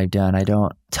paintings that I've done. I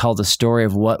don't tell the story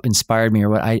of what inspired me or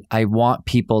what I want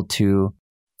people to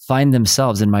find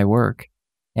themselves in my work.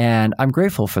 And I'm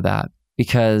grateful for that,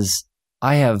 because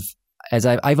I've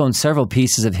owned several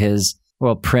pieces of his,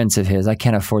 prints of his. I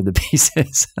can't afford the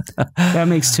pieces. That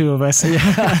makes two of us.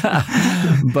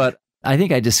 But I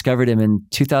think I discovered him in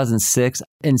 2006.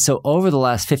 And so over the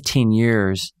last 15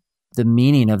 years, the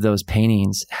meaning of those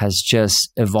paintings has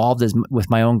just evolved with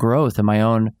my own growth and my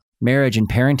own marriage and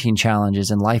parenting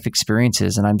challenges and life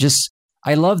experiences. And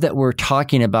I love that we're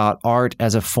talking about art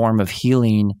as a form of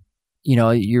healing. You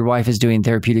know, your wife is doing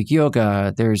therapeutic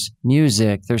yoga. There's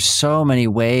music. There's so many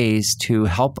ways to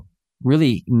help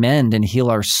really mend and heal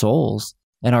our souls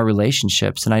and our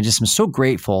relationships. And I just am so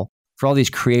grateful for all these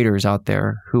creators out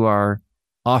there who are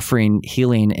offering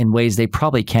healing in ways they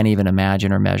probably can't even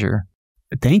imagine or measure.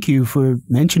 Thank you for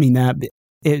mentioning that.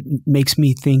 It makes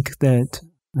me think that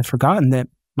I've forgotten that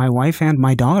my wife and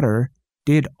my daughter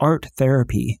did art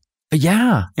therapy.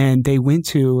 Yeah. And they went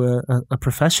to a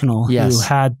professional who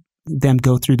had them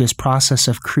go through this process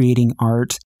of creating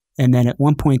art. And then at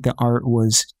one point, the art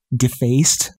was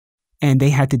defaced, and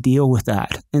they had to deal with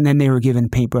that. And then they were given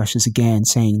paintbrushes again,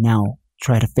 saying, now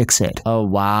try to fix it. Oh,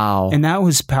 wow. And that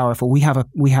was powerful. We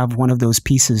have one of those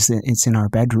pieces that it's in our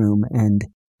bedroom, and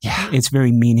it's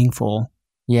very meaningful.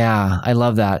 Yeah, I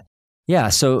love that. Yeah.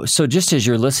 So just as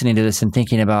you're listening to this and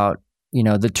thinking about, you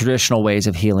know, the traditional ways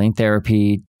of healing,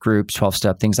 therapy, groups,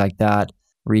 12-step, things like that,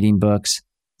 reading books,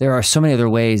 there are so many other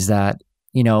ways that,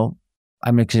 you know,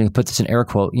 I'm going to put this in air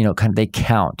quote, you know, kind of they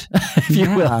count, if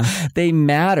you will. They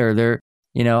matter. They're,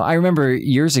 you know, I remember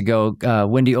years ago,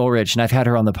 Wendy Ulrich, and I've had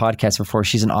her on the podcast before.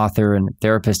 She's an author and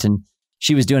therapist, and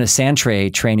she was doing a sand tray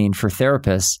training for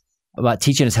therapists about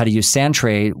teaching us how to use sand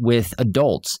tray with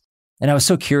adults. And I was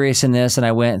so curious in this, and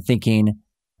I went thinking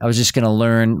I was just going to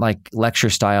learn like lecture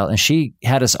style. And she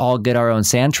had us all get our own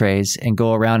sand trays and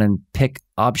go around and pick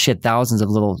up thousands of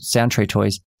little sand tray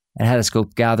toys and had us go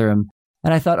gather them.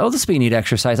 And I thought, oh, this would be a neat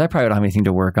exercise. I probably don't have anything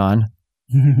to work on,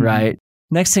 right?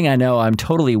 Next thing I know, I'm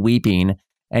totally weeping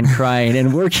and crying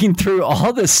and working through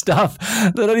all this stuff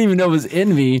that I didn't even know was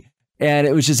in me. And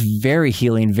it was just very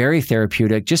healing, very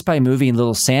therapeutic just by moving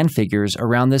little sand figures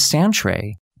around this sand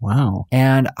tray. Wow.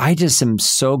 And I just am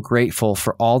so grateful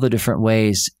for all the different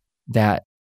ways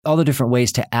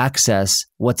to access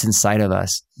what's inside of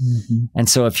us. Mm-hmm. And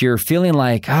so if you're feeling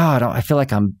like, I feel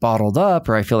like I'm bottled up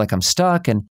or I feel like I'm stuck,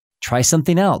 and try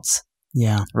something else.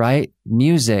 Yeah. Right?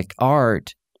 Music,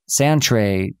 art, sand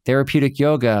tray, therapeutic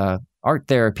yoga, art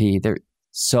therapy. There are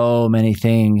so many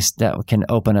things that can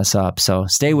open us up. So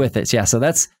stay with it. Yeah. So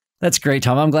that's great,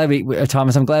 Tom.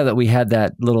 Thomas, I'm glad that we had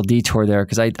that little detour there,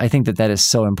 because I think that is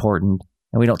so important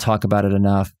and we don't talk about it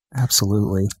enough.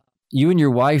 Absolutely. You and your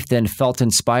wife then felt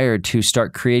inspired to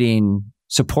start creating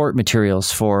support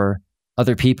materials for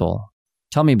other people.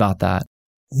 Tell me about that.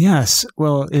 Yes.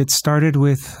 Well, it started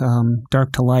with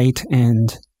Dark to Light,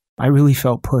 and I really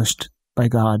felt pushed by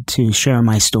God to share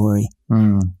my story.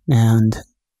 And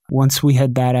once we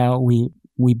had that out,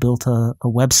 we built a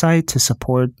website to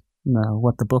support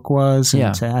what the book was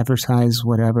and to advertise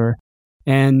whatever.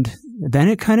 And then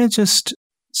it kind of just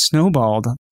snowballed.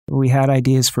 We had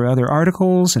ideas for other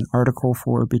articles, an article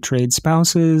for betrayed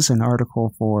spouses, an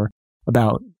article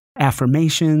about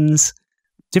affirmations,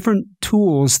 different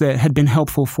tools that had been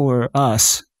helpful for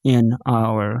us in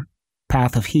our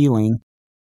path of healing.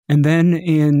 And then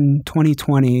in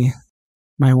 2020,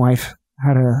 my wife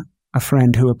had a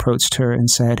friend who approached her and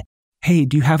said, "Hey,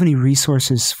 do you have any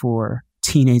resources for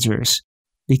teenagers?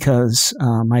 Because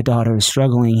my daughter is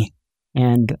struggling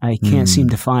and I can't seem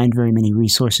to find very many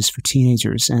resources for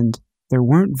teenagers." And there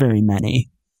weren't very many.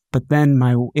 But then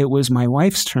it was my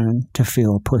wife's turn to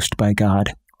feel pushed by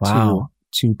God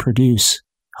to produce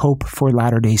Hope for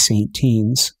Latter-day Saint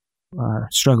teens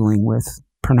struggling with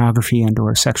pornography and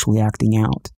or sexually acting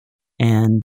out.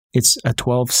 And it's a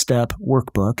 12-step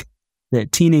workbook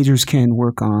that teenagers can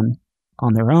work on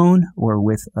their own or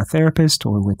with a therapist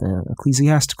or with an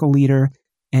ecclesiastical leader.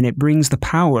 And it brings the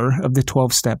power of the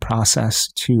 12-step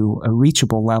process to a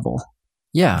reachable level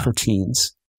for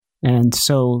teens. And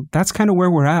so that's kind of where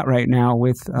we're at right now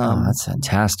with that's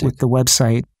fantastic. With the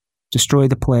website, Destroy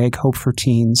the Plague, Hope for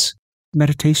Teens.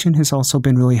 Meditation has also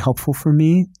been really helpful for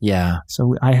me. Yeah.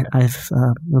 So I've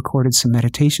recorded some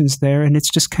meditations there, and it's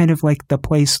just kind of like the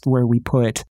place where we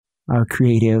put our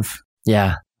creative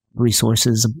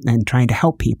resources and trying to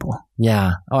help people.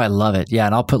 Yeah. Oh, I love it. Yeah.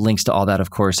 And I'll put links to all that, of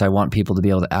course. I want people to be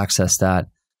able to access that.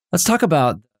 Let's talk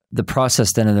about the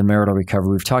process then of the marital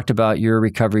recovery. We've talked about your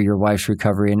recovery, your wife's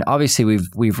recovery, and obviously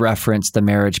we've referenced the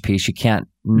marriage piece. You can't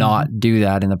not do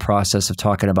that in the process of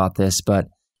talking about this, but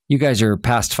you guys are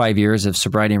past 5 years of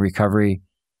sobriety and recovery.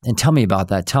 And tell me about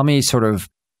that. Tell me sort of,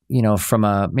 from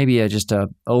just a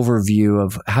overview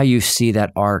of how you see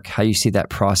that arc, how you see that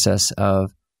process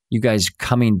of you guys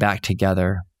coming back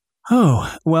together.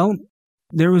 Oh, well,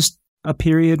 there was a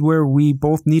period where we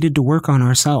both needed to work on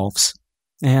ourselves.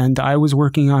 And I was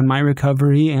working on my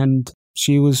recovery, and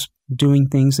she was doing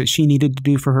things that she needed to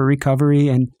do for her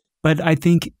recovery. But I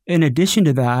think in addition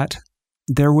to that,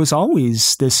 there was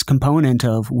always this component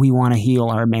of we want to heal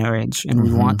our marriage and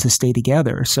we want to stay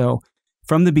together. So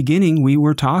from the beginning, we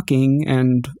were talking,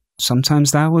 and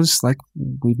sometimes that was, like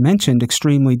we've mentioned,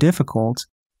 extremely difficult.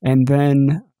 And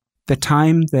then the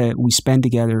time that we spend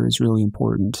together is really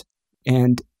important.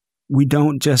 And we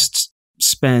don't just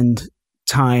spend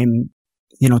time,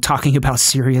 talking about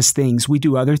serious things. We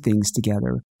do other things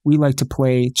together. We like to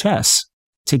play chess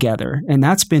together. And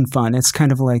that's been fun. It's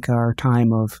kind of like our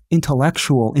time of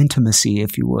intellectual intimacy,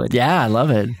 if you would. Yeah, I love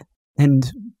it.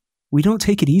 And we don't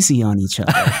take it easy on each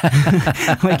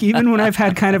other. Like even when I've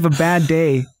had kind of a bad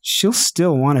day, she'll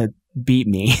still want to beat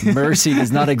me. Mercy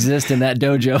does not exist in that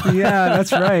dojo. Yeah,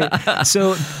 that's right.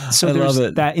 So there's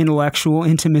that intellectual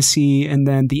intimacy, and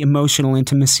then the emotional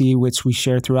intimacy, which we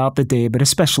share throughout the day, but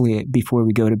especially before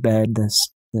we go to bed,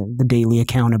 the daily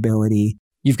accountability.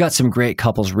 You've got some great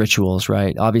couples rituals,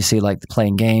 right? Obviously, like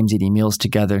playing games, eating meals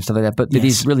together and stuff like that, but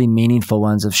these really meaningful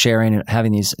ones of sharing and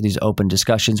having these open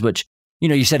discussions, which,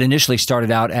 you said initially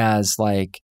started out as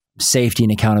like safety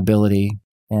and accountability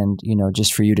and,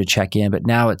 just for you to check in. But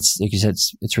now it's, like you said,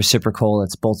 it's reciprocal.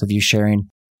 It's both of you sharing,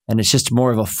 and it's just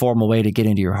more of a formal way to get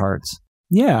into your hearts.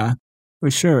 Yeah,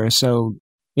 for sure. So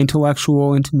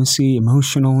intellectual intimacy,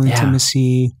 emotional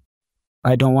intimacy,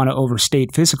 I don't want to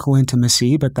overstate physical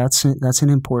intimacy, but that's an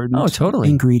important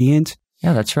ingredient.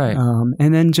 Yeah, that's right.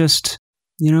 And then just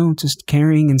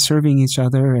caring and serving each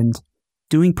other and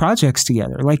doing projects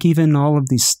together. Like even all of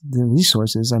the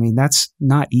resources. I mean, that's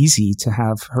not easy to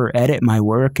have her edit my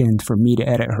work and for me to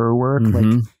edit her work. Mm-hmm.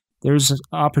 Like there's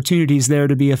opportunities there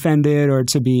to be offended or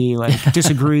to be like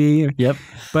disagree. Yep.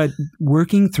 But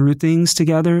working through things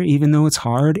together, even though it's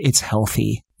hard, it's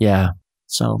healthy. Yeah.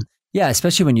 So. Yeah,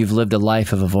 especially when you've lived a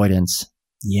life of avoidance.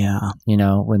 Yeah.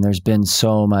 When there's been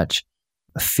so much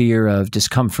fear of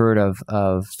discomfort,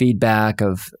 of feedback,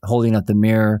 of holding up the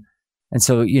mirror. And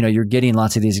so, you're getting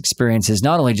lots of these experiences,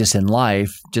 not only just in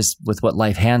life, just with what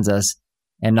life hands us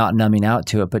and not numbing out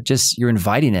to it, but just you're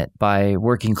inviting it by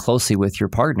working closely with your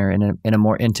partner in a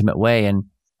more intimate way and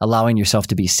allowing yourself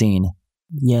to be seen.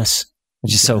 Yes.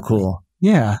 Which is so cool.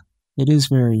 Yeah. It is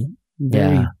very,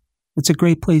 very, it's a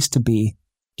great place to be.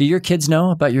 Do your kids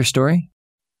know about your story?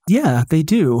 Yeah, they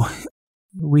do.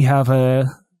 We have a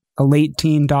late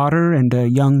teen daughter and a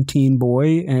young teen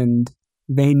boy, and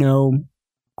they know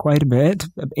quite a bit,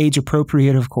 age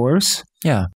appropriate, of course.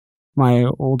 Yeah. My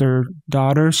older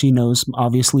daughter, she knows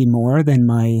obviously more than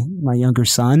my younger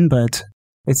son, but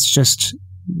it's just,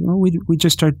 we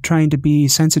just are trying to be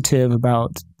sensitive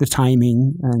about the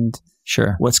timing and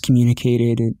what's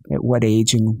communicated at what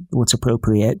age and what's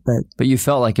appropriate. But you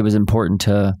felt like it was important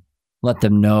to let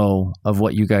them know of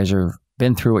what you guys have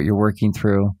been through, what you're working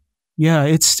through. Yeah,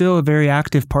 it's still a very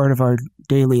active part of our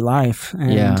daily life.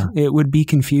 And it would be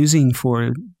confusing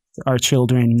for our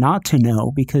children not to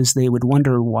know because they would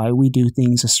wonder why we do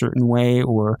things a certain way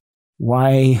or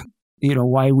why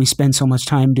we spend so much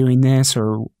time doing this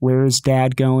or where is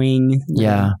dad going?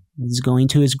 Yeah. He's going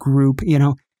to his group,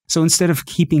 So instead of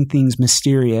keeping things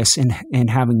mysterious and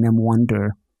having them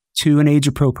wonder to an age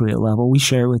appropriate level, we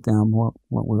share with them what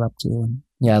we're up to.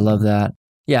 Yeah, I love that.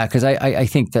 Yeah, because I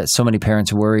think that so many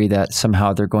parents worry that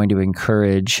somehow they're going to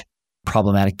encourage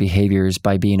problematic behaviors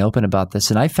by being open about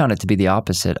this. And I found it to be the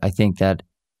opposite. I think that,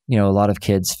 a lot of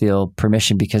kids feel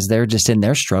permission because they're just in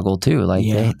their struggle too. Like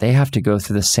they have to go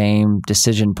through the same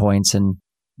decision points and,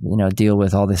 deal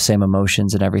with all the same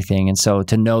emotions and everything. And so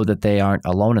to know that they aren't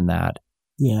alone in that.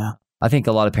 Yeah. I think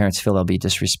a lot of parents feel they'll be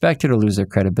disrespected or lose their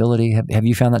credibility. Have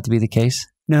you found that to be the case?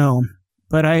 No,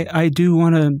 but I do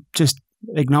want to just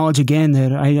acknowledge again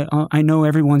that I know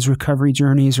everyone's recovery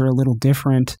journeys are a little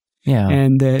different. Yeah.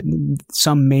 And that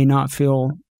some may not feel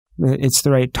that it's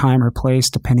the right time or place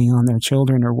depending on their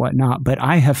children or whatnot. But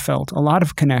I have felt a lot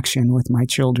of connection with my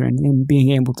children in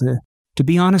being able to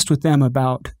be honest with them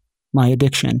about my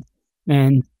addiction.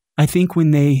 And I think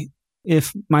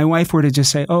if my wife were to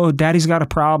just say, oh, daddy's got a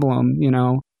problem,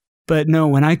 but no,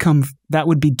 when I come, that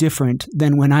would be different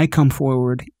than when I come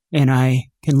forward and I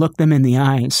can look them in the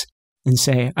eyes and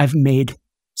say, I've made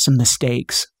some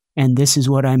mistakes and this is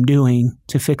what I'm doing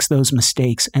to fix those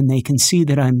mistakes. And they can see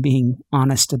that I'm being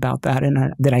honest about that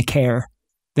and that I care.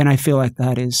 Then I feel like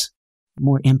that is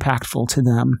more impactful to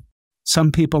them.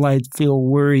 Some people I feel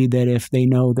worried that if they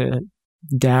know that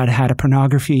dad had a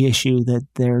pornography issue, that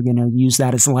they're going to use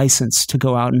that as license to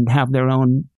go out and have their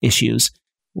own issues.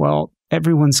 Well,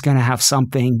 everyone's going to have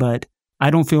something, but I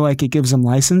don't feel like it gives them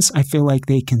license. I feel like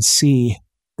they can see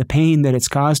the pain that it's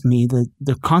caused me,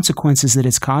 the consequences that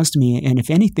it's caused me. And if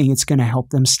anything, it's going to help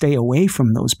them stay away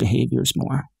from those behaviors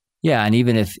more. Yeah. And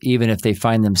even if they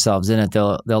find themselves in it,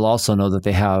 they'll also know that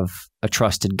they have a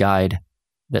trusted guide,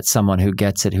 that someone who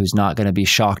gets it, who's not going to be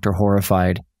shocked or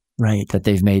horrified, right, that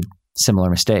they've made similar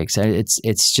mistakes.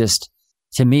 It's just,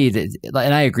 to me,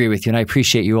 and I agree with you, and I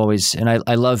appreciate you always, and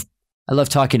I love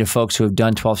talking to folks who have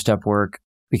done 12-step work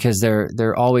because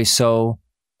they're always so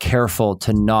careful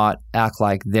to not act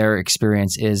like their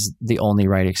experience is the only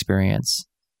right experience.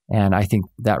 And I think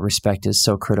that respect is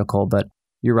so critical. But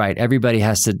you're right. Everybody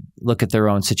has to look at their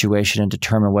own situation and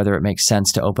determine whether it makes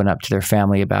sense to open up to their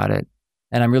family about it.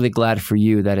 And I'm really glad for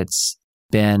you that it's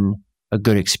been a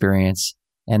good experience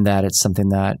and that it's something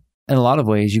that in a lot of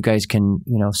ways you guys can,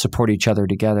 support each other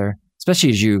together,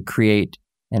 especially as you create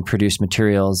and produce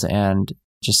materials and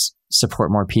just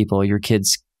support more people. Your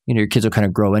kids will kind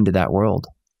of grow into that world.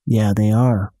 Yeah, they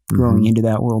are growing into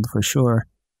that world for sure.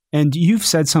 And you've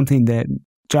said something that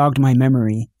jogged my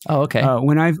memory. Oh, okay.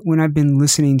 When I've been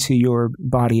listening to your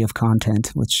body of content,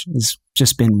 which has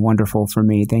just been wonderful for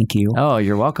me. Thank you. Oh,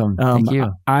 you're welcome. Thank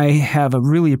you. I have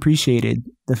really appreciated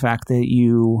the fact that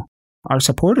you are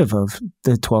supportive of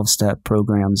the 12-step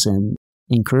programs and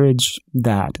encourage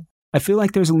that. I feel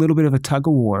like there's a little bit of a tug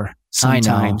of war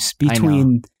sometimes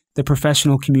between the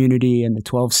professional community and the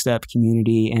 12-step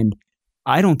community. And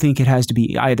I don't think it has to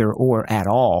be either or at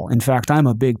all. In fact, I'm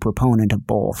a big proponent of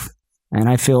both. And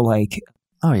I feel like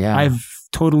oh yeah,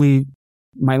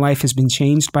 my life has been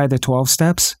changed by the 12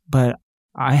 steps, but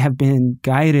I have been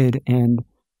guided and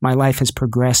my life has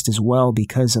progressed as well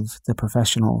because of the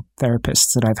professional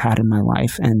therapists that I've had in my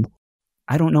life. And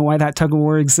I don't know why that tug of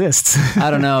war exists. I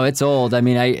don't know. It's old. I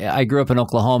mean, I grew up in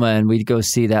Oklahoma and we'd go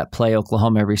see that play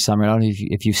Oklahoma every summer. I don't know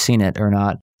if you've seen it or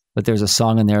not, but there's a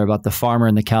song in there about the farmer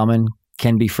and the cowman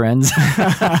can be friends.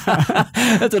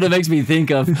 That's what it makes me think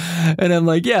of. And I'm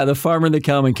like, yeah, the farmer and the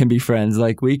cowman can be friends.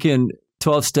 Like we can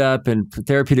 12-step and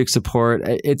therapeutic support.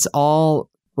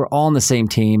 We're all on the same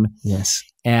team. Yes.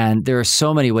 And there are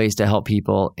so many ways to help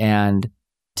people, and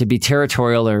to be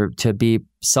territorial or to be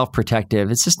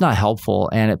self-protective, it's just not helpful.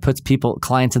 And it puts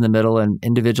clients in the middle and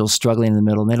individuals struggling in the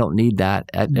middle, and they don't need that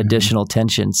additional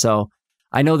tension. So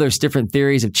I know there's different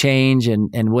theories of change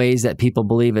and ways that people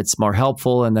believe it's more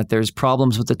helpful and that there's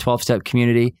problems with the 12-step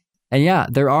community. And yeah,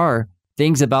 there are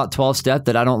things about 12-step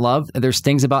that I don't love. There's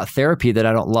things about therapy that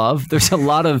I don't love. There's a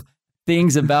lot of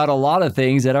things about a lot of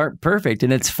things that aren't perfect,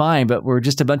 and it's fine, but we're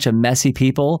just a bunch of messy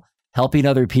people helping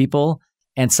other people,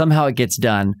 and somehow it gets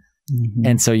done. Mm-hmm.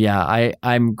 And so, yeah,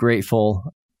 I'm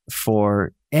grateful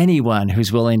for anyone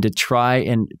who's willing to try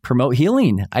and promote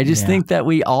healing. I just think that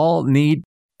we all need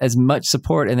as much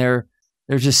support, and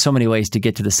there's just so many ways to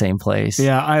get to the same place.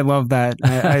 Yeah, I love that.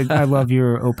 I love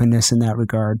your openness in that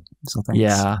regard. So thanks.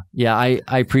 Yeah, I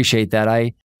appreciate that.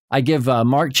 I give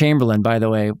Mark Chamberlain, by the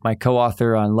way, my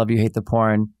co-author on Love You, Hate the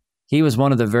Porn. He was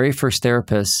one of the very first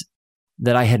therapists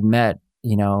that I had met.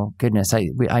 You know, goodness,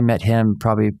 I met him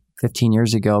probably 15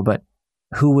 years ago, but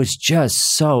who was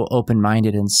just so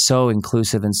open-minded and so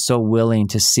inclusive and so willing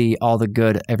to see all the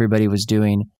good everybody was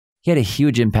doing. He had a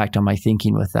huge impact on my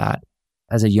thinking with that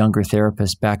as a younger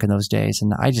therapist back in those days.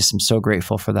 And I just am so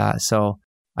grateful for that. So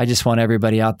I just want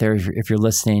everybody out there, if you're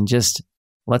listening, just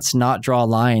let's not draw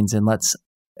lines and let's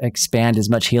expand as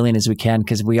much healing as we can,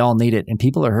 because we all need it. And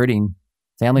people are hurting.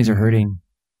 Families are hurting.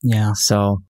 Yeah.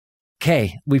 So,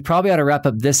 okay, we probably ought to wrap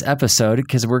up this episode,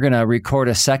 because we're going to record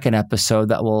a second episode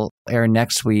that will air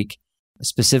next week,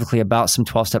 specifically about some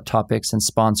 12-step topics and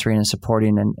sponsoring and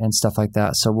supporting and stuff like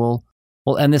that. So we'll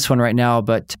end this one right now.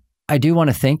 But I do want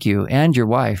to thank you and your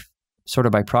wife, sort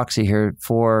of by proxy here,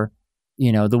 for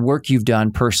the work you've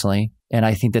done personally. And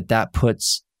I think that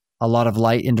puts a lot of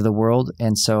light into the world.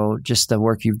 And so just the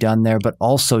work you've done there, but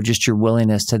also just your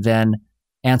willingness to then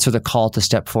answer the call to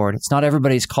step forward. It's not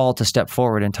everybody's call to step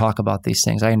forward and talk about these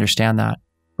things. I understand that.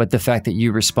 But the fact that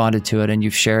you responded to it and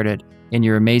you've shared it in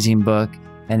your amazing book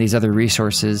and these other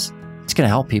resources, it's going to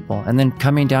help people. And then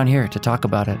coming down here to talk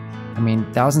about it. I mean,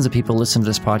 thousands of people listen to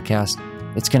this podcast.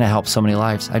 It's going to help so many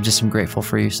lives. I just am grateful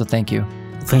for you. So thank you.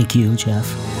 Thank you,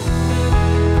 Jeff.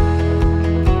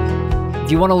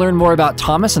 If you want to learn more about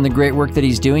Thomas and the great work that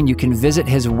he's doing, you can visit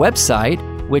his website,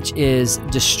 which is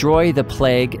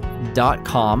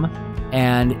destroytheplague.com.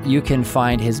 And you can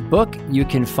find his book. You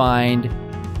can find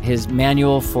his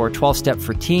manual for 12-step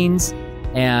for teens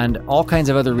and all kinds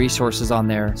of other resources on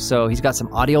there. So he's got some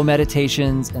audio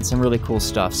meditations and some really cool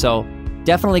stuff. So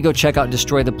definitely go check out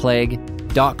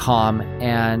destroytheplague.com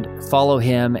and follow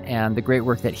him and the great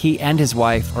work that he and his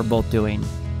wife are both doing.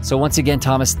 So once again,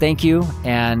 Thomas, thank you.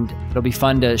 And it'll be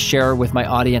fun to share with my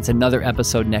audience another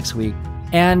episode next week.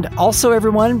 And also,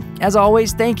 everyone, as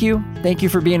always, thank you. Thank you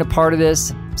for being a part of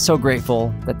this. So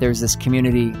grateful that there's this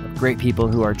community of great people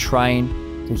who are trying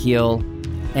to heal.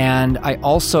 And I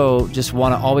also just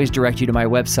want to always direct you to my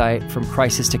website,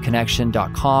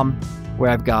 fromcrisistoconnection.com,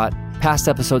 where I've got past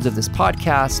episodes of this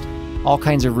podcast, all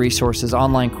kinds of resources,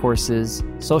 online courses,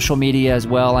 social media as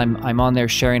well. I'm on there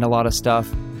sharing a lot of stuff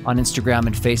on Instagram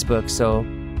and Facebook. So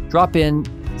drop in,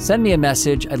 send me a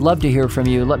message. I'd love to hear from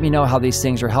you. Let me know how these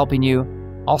things are helping you.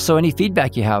 Also, any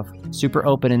feedback you have. Super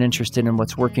open and interested in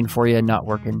what's working for you and not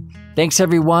working. Thanks,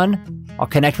 everyone. I'll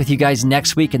connect with you guys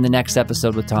next week in the next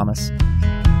episode with Thomas.